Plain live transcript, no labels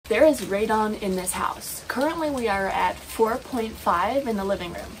There is radon in this house. Currently we are at 4.5 in the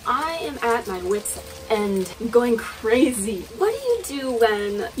living room. I am at my wits' end, going crazy. What do you do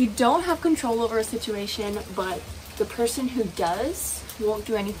when you don't have control over a situation, but the person who does won't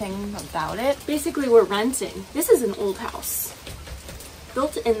do anything about it? Basically, we're renting. This is an old house,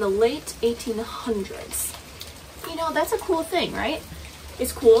 built in the late 1800s. You know, that's a cool thing, right?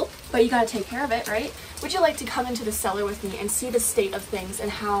 It's cool, but you gotta take care of it, right? Would you like to come into the cellar with me and see the state of things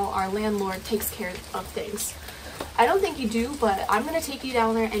and how our landlord takes care of things? I don't think you do, but I'm gonna take you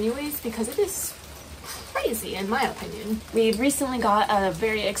down there anyways because it is crazy in my opinion. We recently got a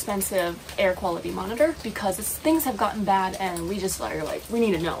very expensive air quality monitor because things have gotten bad and we just are like, we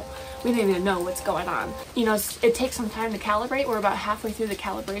need to know. We need to know what's going on. You know, it takes some time to calibrate. We're about halfway through the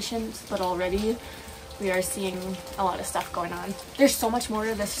calibrations, but already we are seeing a lot of stuff going on. There's so much more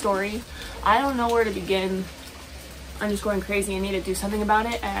to this story. I don't know where to begin. I'm just going crazy. I need to do something about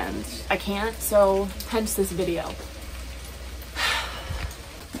it and I can't, so hence this video.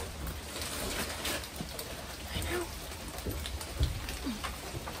 I know.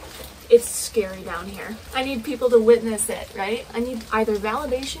 It's scary down here. I need people to witness it, right? I need either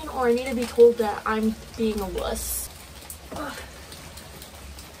validation or I need to be told that I'm being a wuss. Ugh.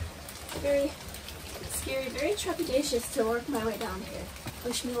 Very scary, very trepidatious to work my way down here.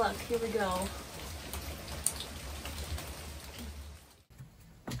 Wish me luck. Here we go.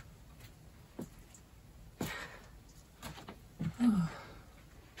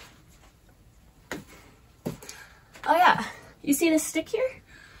 Oh yeah, you see this stick here?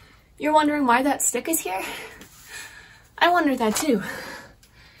 You're wondering why that stick is here? I wondered that too.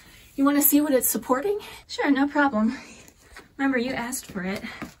 You want to see what it's supporting? Sure, no problem. Remember, you asked for it.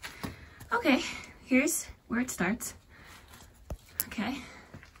 Okay. Here's where it starts. Okay.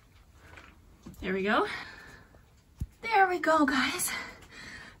 There we go. There we go, guys.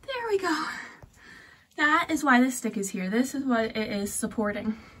 There we go. That is why this stick is here. This is what it is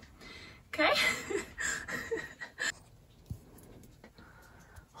supporting. Okay?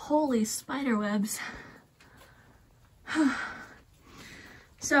 Holy spider webs.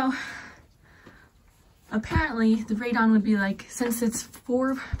 So, apparently the radon would be like, since it's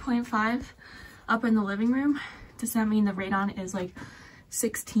 4.5 up in the living room, does that mean the radon is like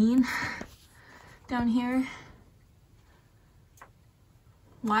 16 down here?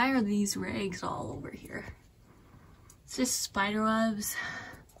 Why are these rags all over here? It's just spider webs.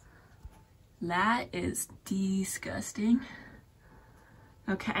 That is disgusting.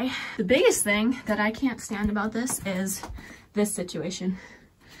 Okay, the biggest thing that I can't stand about this is this situation.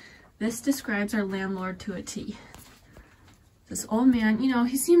 This describes our landlord to a T. This old man, you know,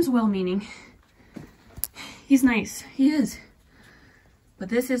 he seems well-meaning. He's nice, he is. But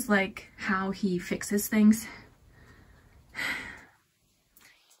this is like how he fixes things.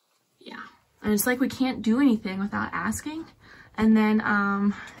 Yeah, and it's like we can't do anything without asking. And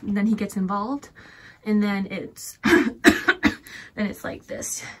then he gets involved, and then it's then it's like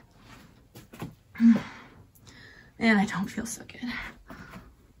this. And I don't feel so good.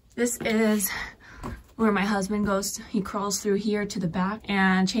 This is where my husband goes. He crawls through here to the back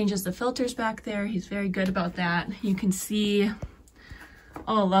and changes the filters back there. He's very good about that. You can see,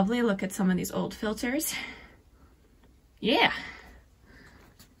 oh lovely, look at some of these old filters. Yeah.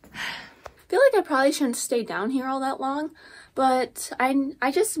 I feel like I probably shouldn't stay down here all that long, but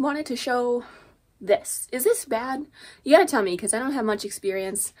I just wanted to show this. Is this bad? You gotta tell me, because I don't have much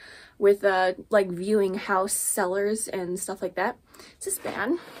experience with like viewing house cellars and stuff like that. Is this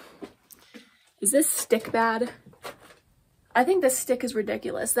bad? Is this stick bad? I think this stick is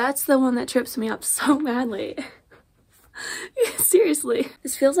ridiculous. That's the one that trips me up so badly. Seriously.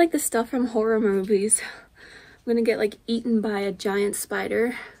 This feels like the stuff from horror movies. I'm gonna get like eaten by a giant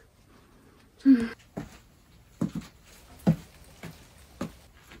spider. You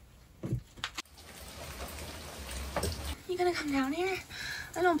gonna come down here?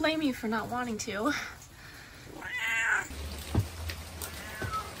 I don't blame you for not wanting to.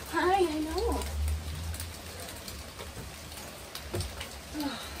 Hi, I know.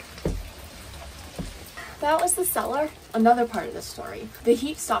 That was the cellar. Another part of the story. The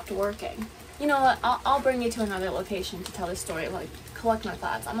heat stopped working. You know what? I'll bring you to another location to tell this story. Like, collect my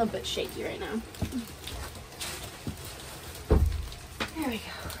thoughts. I'm a bit shaky right now. There we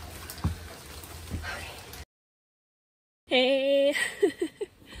go. Okay. Hey.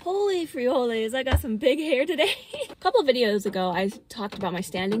 Holy frioles, I got some big hair today. A couple of videos ago, I talked about my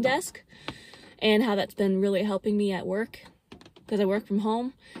standing desk and how that's been really helping me at work because I work from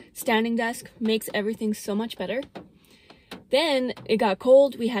home. Standing desk makes everything so much better. Then it got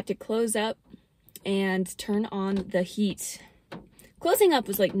cold. We had to close up and turn on the heat Closing up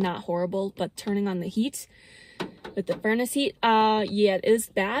was like not horrible, but turning on the heat with the furnace heat, yeah, it is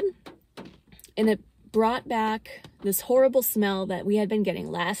bad. And it brought back this horrible smell that we had been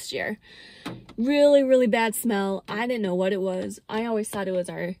getting last year. Really, really bad smell. I didn't know what it was. I always thought it was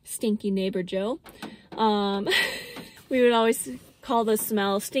our stinky neighbor Joe. We would always call the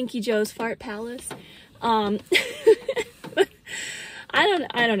smell Stinky Joe's Fart Palace. I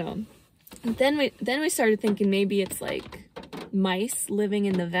don't know. Then we started thinking maybe it's like mice living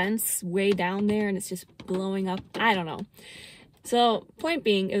in the vents way down there and it's just blowing up. I don't know. So point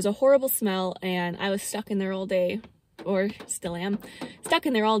being, it was a horrible smell and I was stuck in there all day, or still am, stuck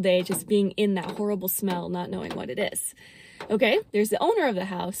in there all day just being in that horrible smell, not knowing what it is. Okay, there's the owner of the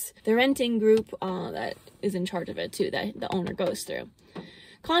house, the renting group that is in charge of it too, that the owner goes through.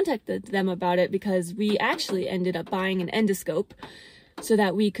 Contacted them about it because we actually ended up buying an endoscope so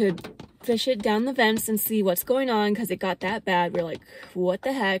that we could fish it down the vents and see what's going on because it got that bad. We're like, what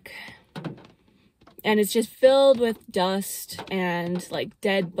the heck? And it's just filled with dust and like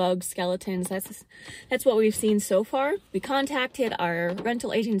dead bug skeletons. That's what we've seen so far. We contacted our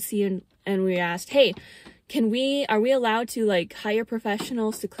rental agency and we asked, hey, are we allowed to like hire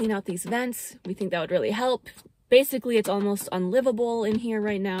professionals to clean out these vents? We think that would really help. Basically, it's almost unlivable in here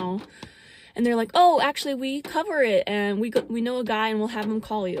right now. And they're like, oh, actually, we cover it and we know a guy and we'll have him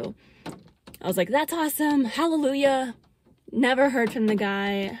call you. I was like, that's awesome. Hallelujah. Never heard from the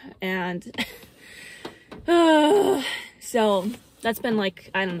guy. And so that's been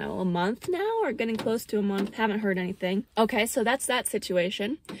like, I don't know, a month now or getting close to a month. Haven't heard anything. Okay, so that's that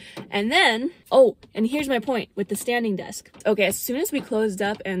situation. And then, oh, and here's my point with the standing desk. Okay, as soon as we closed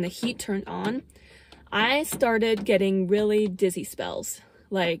up and the heat turned on, I started getting really dizzy spells.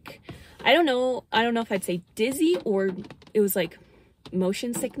 Like, I don't know if I'd say dizzy or it was like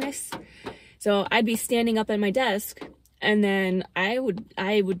motion sickness. So I'd be standing up at my desk and then I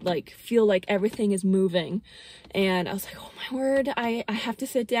would like feel like everything is moving. And I was like, oh my word, I have to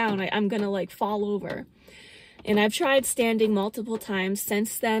sit down. I'm gonna like fall over. And I've tried standing multiple times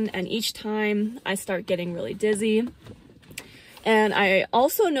since then. And each time I start getting really dizzy. And I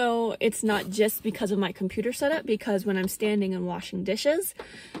also know it's not just because of my computer setup, because when I'm standing and washing dishes,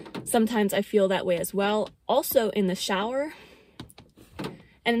 sometimes I feel that way as well. Also in the shower.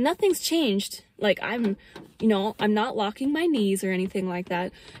 And nothing's changed. Like I'm not locking my knees or anything like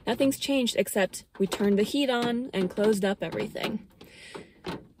that. Nothing's changed except we turned the heat on and closed up everything.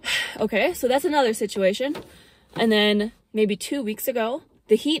 Okay, so that's another situation. And then maybe 2 weeks ago,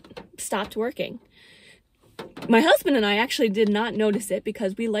 the heat stopped working. My husband and I actually did not notice it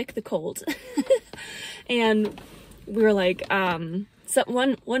because we like the cold. And we were like, so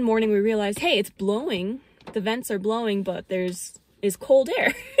one morning we realized, hey, it's blowing. The vents are blowing, but is cold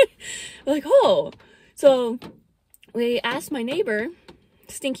air. We're like, oh. So we asked my neighbor,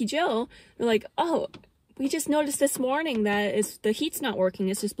 Stinky Joe, we're like, oh, we just noticed this morning that the heat's not working.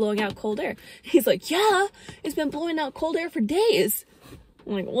 It's just blowing out cold air. He's like, yeah, it's been blowing out cold air for days.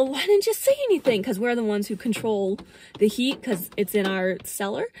 I'm like, well, why didn't you say anything? Because we're the ones who control the heat because it's in our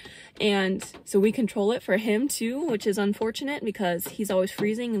cellar. And so we control it for him too, which is unfortunate because he's always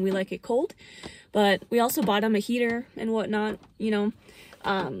freezing and we like it cold. But we also bought him a heater and whatnot, you know.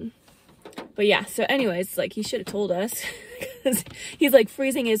 But yeah, so anyways, like he should have told us because he's like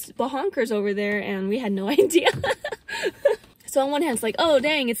freezing his bahonkers over there and we had no idea. So on one hand, it's like, oh,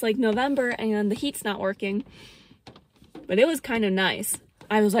 dang, it's like November and the heat's not working. But it was kind of nice.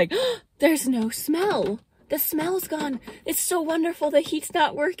 I was like, oh, there's no smell. The smell's gone. It's so wonderful the heat's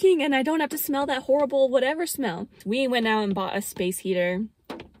not working and I don't have to smell that horrible whatever smell. We went out and bought a space heater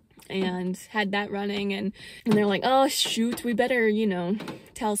and had that running and they're like, oh shoot, we better, you know,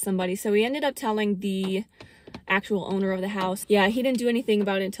 tell somebody. So we ended up telling the actual owner of the house. Yeah, he didn't do anything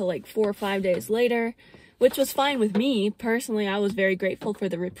about it until like 4 or 5 days later, which was fine with me. Personally, I was very grateful for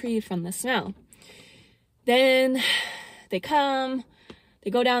the reprieve from the smell. Then they come, they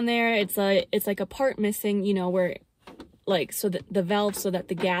go down there, it's like a part missing, you know, where like, so that the valve so that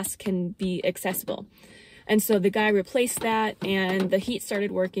the gas can be accessible. And so the guy replaced that and the heat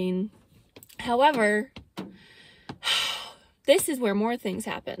started working. However, this is where more things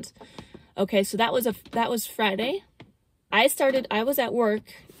happened. Okay, so that was Friday. I was at work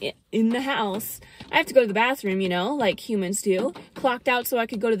in the house. I have to go to the bathroom, you know, like humans do. Clocked out so I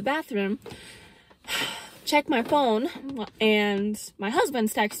could go to the bathroom. Check my phone and my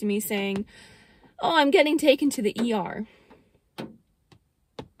husband's texting me saying, oh, I'm getting taken to the ER.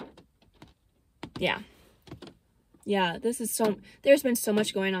 Yeah, there's been so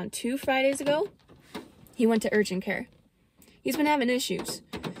much going on. 2 Fridays ago, he went to urgent care. He's been having issues.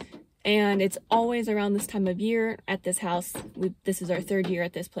 And it's always around this time of year at this house. This is our 3rd year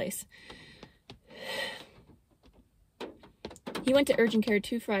at this place. He went to urgent care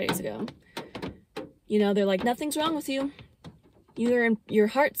 2 Fridays ago. You know, they're like, nothing's wrong with you. Your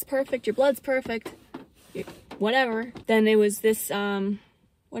heart's perfect, your blood's perfect, whatever. Then it was this,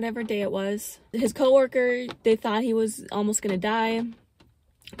 whatever day it was. His coworker, they thought he was almost gonna die.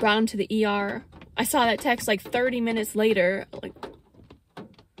 Brought him to the ER. I saw that text like 30 minutes later. Like,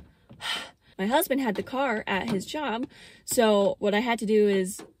 my husband had the car at his job, so what I had to do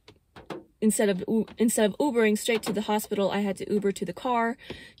is, instead of Ubering straight to the hospital, I had to Uber to the car,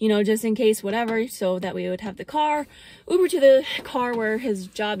 you know, just in case, whatever, so that we would have the car, Uber to the car where his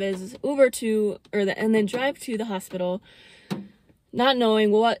job is, Uber to, and then drive to the hospital, not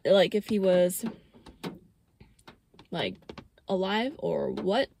knowing what, like, if he was, like, alive or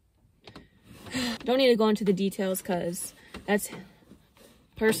what. Don't need to go into the details because that's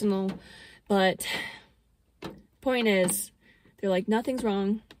personal, but point is, they're like, nothing's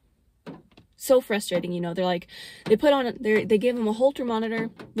wrong. So frustrating, you know. They're like, they gave him a Holter monitor.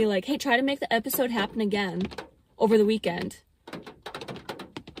 They're like, hey, try to make the episode happen again over the weekend.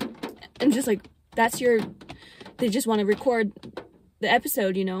 And just like, they just want to record the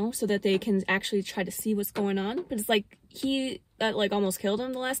episode, you know, so that they can actually try to see what's going on. But it's like, that like almost killed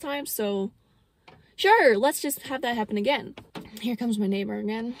him the last time, so sure, let's just have that happen again. Here comes my neighbor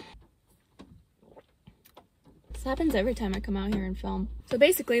again. This happens every time I come out here and film. So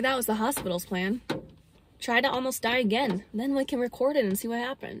basically, that was the hospital's plan. Try to almost die again. Then we can record it and see what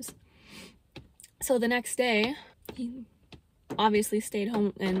happens. So the next day, he obviously stayed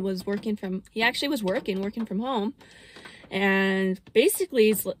home and was working from home. And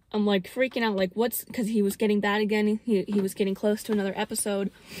basically, I'm like freaking out, like because he was getting bad again. He was getting close to another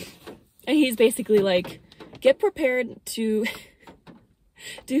episode. And he's basically like, get prepared to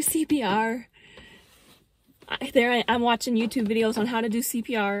do CPR. I'm watching YouTube videos on how to do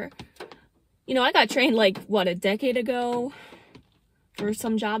CPR. You know, I got trained like, what, a decade ago for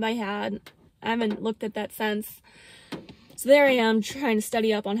some job I had. I haven't looked at that since. So there I am trying to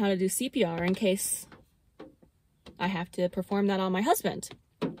study up on how to do CPR in case I have to perform that on my husband,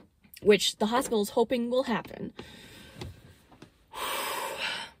 which the hospital is hoping will happen.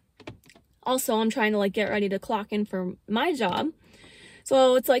 Also, I'm trying to like get ready to clock in for my job.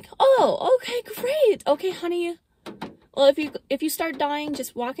 So it's like, oh, okay, great. Okay, honey. Well, if you start dying,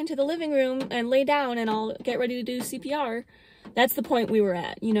 just walk into the living room and lay down and I'll get ready to do CPR. That's the point we were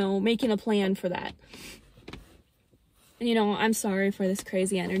at, you know, making a plan for that. And, you know, I'm sorry for this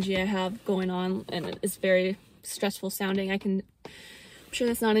crazy energy I have going on, and it's very stressful sounding. I'm sure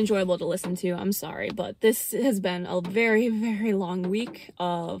that's not enjoyable to listen to. I'm sorry, but this has been a very, very long week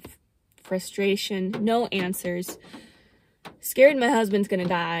of frustration, no answers. Scared my husband's gonna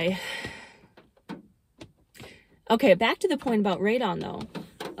die. Okay, back to the point about radon though.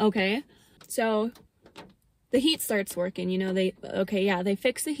 Okay, so the heat starts working, you know, they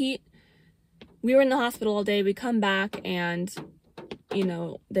fix the heat. We were in the hospital all day, we come back and, you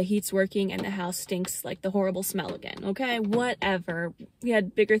know, the heat's working and the house stinks like the horrible smell again. Okay, whatever. We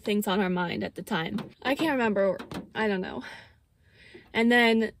had bigger things on our mind at the time. I can't remember, I don't know. And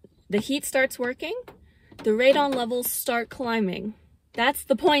then the heat starts working. The radon levels start climbing. That's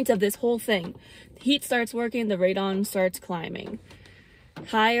the point of this whole thing. The heat starts working, the radon starts climbing.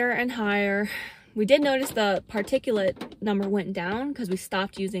 Higher and higher. We did notice the particulate number went down because we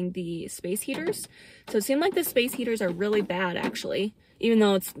stopped using the space heaters. So it seemed like the space heaters are really bad, actually. Even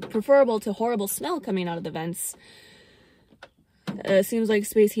though it's preferable to horrible smell coming out of the vents. It seems like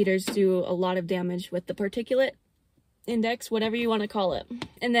space heaters do a lot of damage with the particulate index, whatever you want to call it.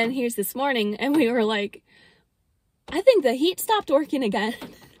 And then here's this morning, and we were like, I think the heat stopped working again.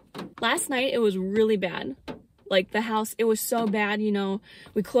 Last night, it was really bad. Like, the house, it was so bad, you know.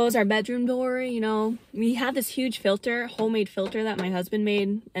 We closed our bedroom door, you know. We have this huge filter, homemade filter that my husband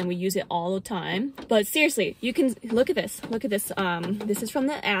made, and we use it all the time. But seriously, you can, look at this. Look at this. This is from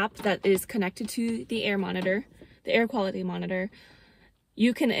the app that is connected to the air monitor, the air quality monitor.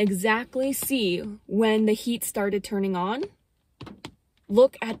 You can exactly see when the heat started turning on.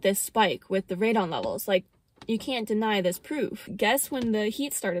 Look at this spike with the radon levels. Like, you can't deny this proof. Guess when the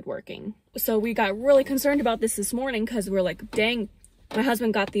heat started working. So we got really concerned about this morning because we're like, dang, my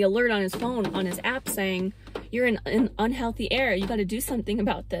husband got the alert on his phone, on his app saying, you're in unhealthy air. You got to do something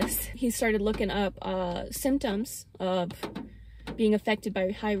about this. He started looking up symptoms of being affected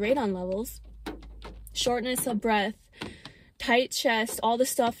by high radon levels. Shortness of breath, tight chest, all the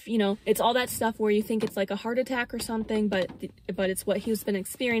stuff, you know, it's all that stuff where you think it's like a heart attack or something, but it's what he's been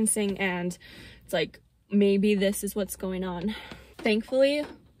experiencing, and it's like, maybe this is what's going on. Thankfully,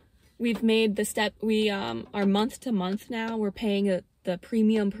 we've made the step. We are month to month now. We're paying the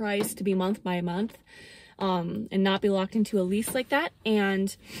premium price to be month by month, and not be locked into a lease like that.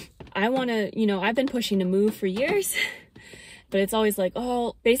 And I want to, you know, I've been pushing to move for years, but it's always like,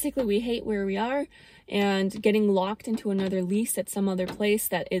 oh, basically we hate where we are, and getting locked into another lease at some other place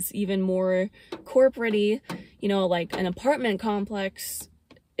that is even more corporate-y, you know, like an apartment complex,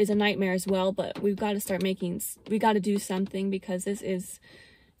 is a nightmare as well. But we've got to start we got to do something, because this is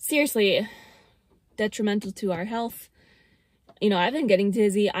seriously detrimental to our health. You know, I've been getting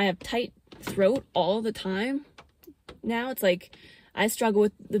dizzy. I have tight throat all the time now. It's like I struggle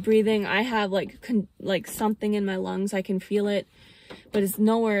with the breathing. I have like something in my lungs. I can feel it, but it's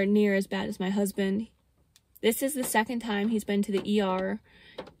nowhere near as bad as my husband. This is the second time he's been to the ER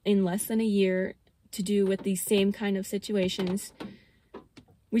in less than a year to do with these same kind of situations.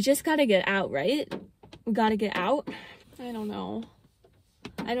 We just got to get out, right? We got to get out. I don't know.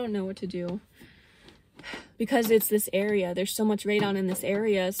 I don't know what to do. Because it's this area. There's so much radon in this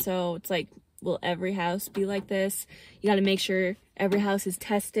area. So it's like, will every house be like this? You got to make sure every house is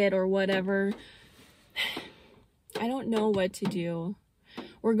tested or whatever. I don't know what to do.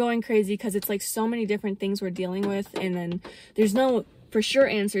 We're going crazy because it's like so many different things we're dealing with, and then there's no for sure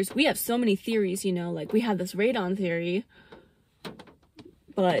answers. We have so many theories, you know, like we have this radon theory,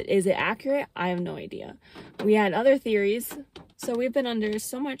 but is it accurate? I have no idea. We had other theories. So we've been under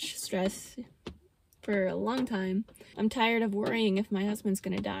so much stress for a long time. I'm tired of worrying if my husband's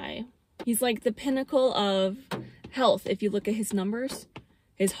gonna die. He's like the pinnacle of health. If you look at his numbers,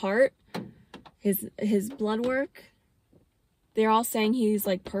 his heart, his blood work, they're all saying he's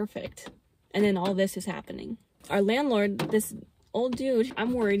like perfect. And then all this is happening. Our landlord, this old dude,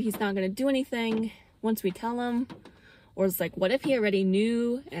 I'm worried he's not gonna do anything once we tell him. Or it's like, what if he already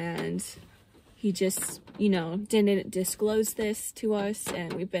knew and he just, you know, didn't disclose this to us,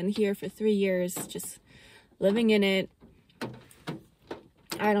 and we've been here for 3 years just living in it.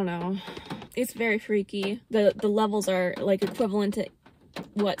 I don't know. It's very freaky. The levels are like equivalent to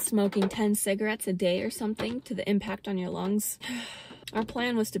what, smoking 10 cigarettes a day or something, to the impact on your lungs. Our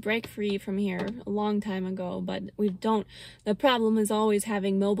plan was to break free from here a long time ago, but we don't. The problem is always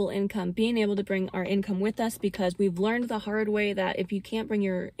having mobile income, being able to bring our income with us, because we've learned the hard way that if you can't bring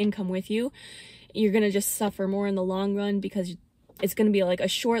your income with you, you're going to just suffer more in the long run, because it's going to be like a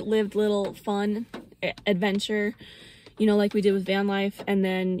short-lived little fun adventure, you know, like we did with van life, and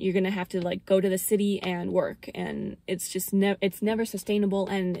then you're going to have to like go to the city and work, and it's just it's never sustainable,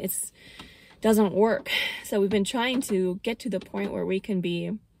 and it's doesn't work. So we've been trying to get to the point where we can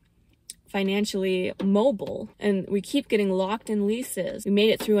be financially mobile, and we keep getting locked in leases. We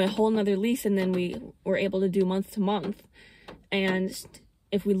made it through a whole nother lease, and then we were able to do month to month. And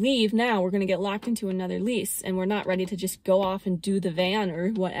if we leave now, we're going to get locked into another lease, and we're not ready to just go off and do the van or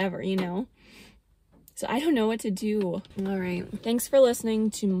whatever, you know? So I don't know what to do. All right. Thanks for listening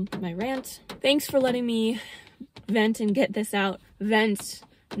to my rant. Thanks for letting me vent and get this out. Vent.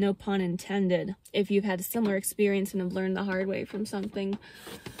 No pun intended. If you've had a similar experience and have learned the hard way from something,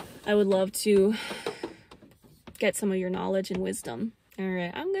 I would love to get some of your knowledge and wisdom. All right,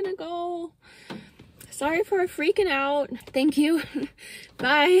 I'm gonna go. Sorry for freaking out. Thank you.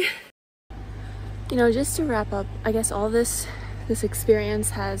 Bye. You know, just to wrap up, I guess all this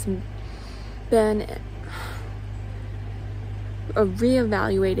experience has been a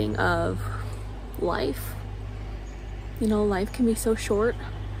reevaluating of life. You know, life can be so short,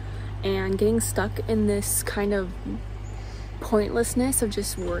 and getting stuck in this kind of pointlessness of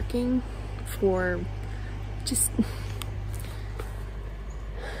just working for just,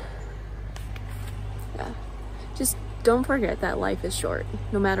 yeah, just don't forget that life is short,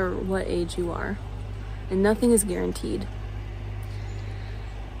 no matter what age you are, and nothing is guaranteed.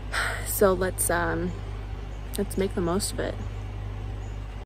 So let's make the most of it.